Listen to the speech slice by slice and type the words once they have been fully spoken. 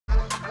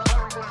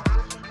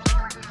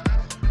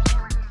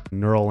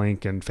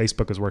Neuralink, and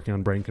Facebook is working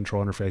on brain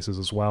control interfaces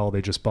as well.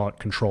 They just bought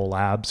Control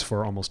Labs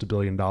for almost $1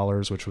 billion,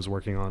 which was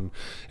working on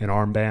an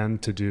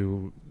armband to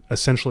do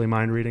essentially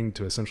mind reading,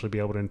 to essentially be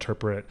able to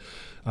interpret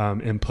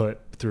input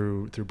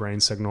through brain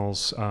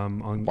signals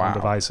on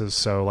devices.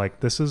 So like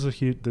this is a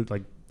huge,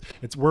 like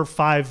we're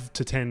 5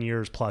 to 10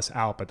 years plus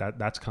out, but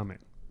that's coming.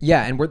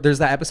 Yeah, and there's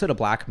that episode of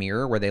Black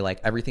Mirror where they like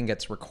everything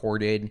gets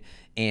recorded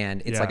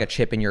and it's like a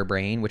chip in your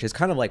brain, which is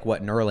kind of like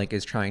what Neuralink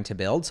is trying to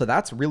build. So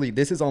that's really,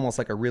 this is almost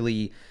like a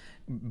really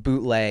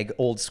bootleg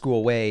old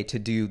school way to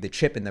do the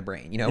chip in the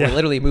brain. You know, we're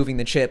literally moving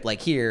the chip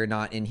like here,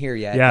 not in here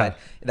yet. But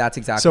that's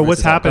exactly so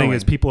what's happening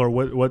is people are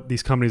what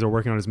these companies are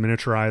working on is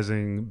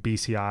miniaturizing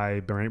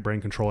BCI,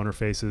 brain control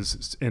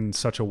interfaces, in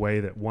such a way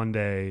that one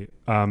day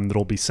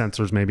there'll be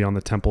sensors maybe on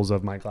the temples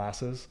of my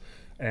glasses,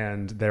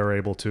 and they're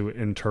able to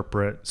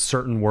interpret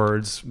certain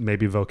words,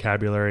 maybe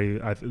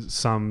vocabulary.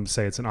 Some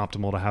say it's an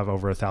optimal to have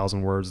over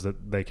 1,000 words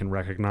that they can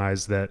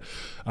recognize, that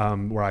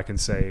where I can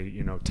say,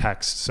 you know,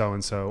 text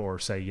so-and-so, or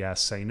say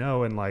yes, say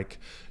no. And like,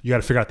 you got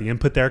to figure out the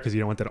input there, because you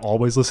don't want that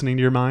always listening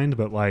to your mind,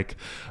 but like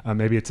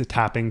maybe it's a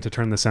tapping to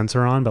turn the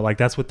sensor on. But like,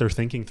 that's what they're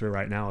thinking through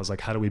right now, is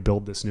like, how do we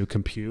build this new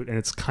compute? And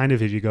it's kind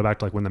of, if you go back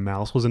to like when the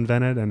mouse was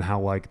invented and how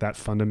like that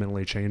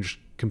fundamentally changed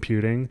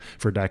computing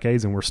for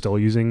decades, and we're still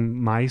using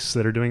mice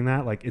that are doing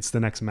that, like it's the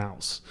next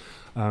mouse.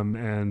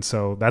 And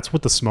so that's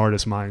what the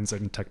smartest minds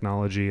in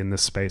technology in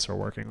this space are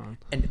working on.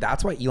 And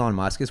that's why Elon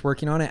Musk is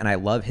working on it. And I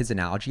love his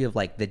analogy of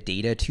like the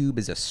data tube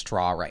is a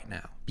straw right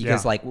now,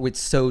 because like it's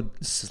so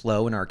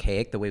slow and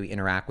archaic the way we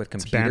interact with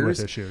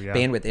computers. It's a bandwidth issue.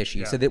 Bandwidth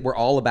issue. So that we're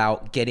all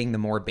about getting the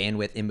more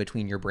bandwidth in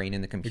between your brain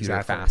and the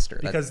computer faster.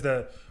 Because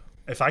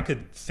if I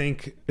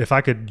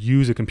could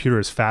use a computer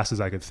as fast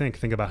as I could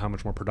think about how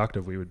much more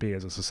productive we would be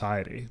as a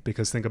society.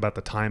 Because think about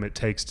the time it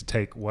takes to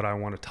take what I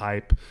want to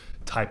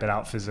type it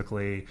out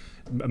physically,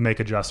 make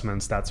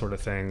adjustments, that sort of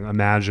thing.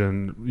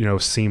 Imagine, you know,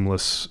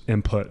 seamless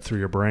input through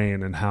your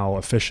brain and how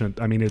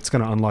efficient. I mean, it's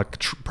going to unlock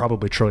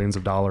probably trillions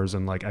of dollars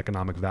in like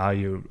economic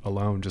value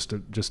alone,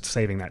 just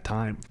saving that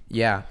time.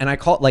 Yeah. And I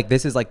call it like,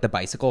 this is like the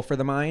bicycle for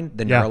the mind.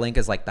 The Neuralink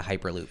is like the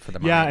Hyperloop for the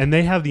mind. Yeah. And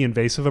they have the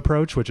invasive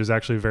approach, which is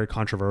actually very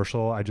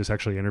controversial. I just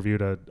actually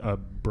interviewed a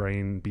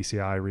brain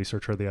BCI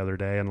researcher the other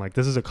day. And like,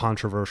 this is a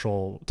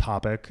controversial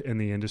topic in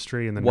the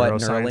industry, in the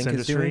neuroscience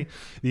industry.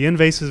 The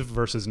invasive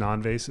versus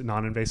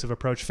non-invasive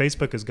approach.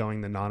 Facebook is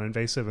going the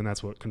non-invasive, and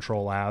that's what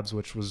Control Labs,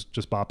 which was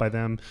just bought by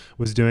them,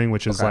 was doing,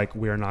 which is like,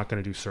 we are not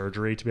going to do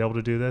surgery to be able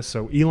to do this.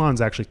 So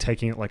Elon's actually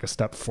taking it like a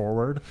step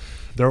forward.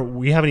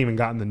 We haven't even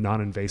gotten the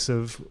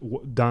non-invasive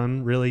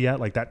done really yet.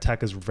 Like that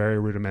tech is very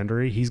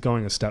rudimentary. He's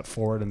going a step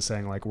forward and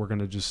saying like, we're going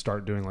to just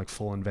start doing like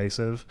full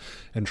invasive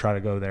and try to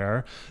go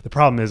there. The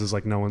problem is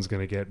like no one's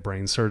going to get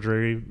brain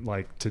surgery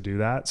like to do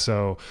that.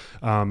 So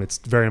it's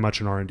very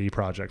much an R&D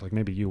project. Like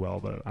maybe you will,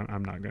 but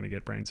I'm not going to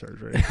get brain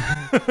surgery.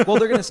 Well,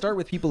 they're going to start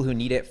with people who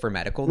need it for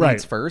medical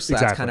needs first. So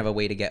that's kind of a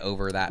way to get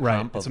over that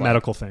hump. It's a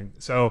medical thing.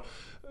 So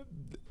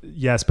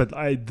yes, but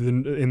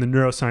in the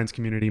neuroscience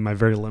community, my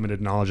very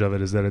limited knowledge of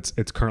it is that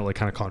it's currently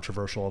kind of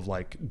controversial of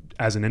like,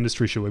 as an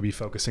industry, should we be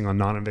focusing on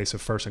non-invasive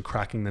first and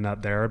cracking the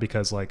nut there?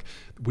 Because like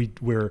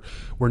we're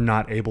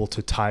not able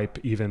to type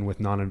even with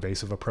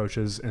non-invasive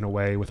approaches in a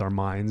way with our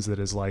minds that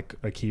is like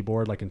a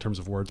keyboard, like in terms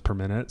of words per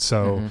minute.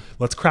 So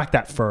let's crack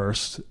that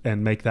first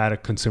and make that a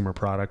consumer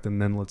product,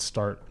 and then let's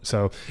start.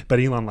 So, but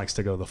Elon likes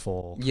to go the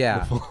full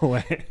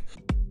way.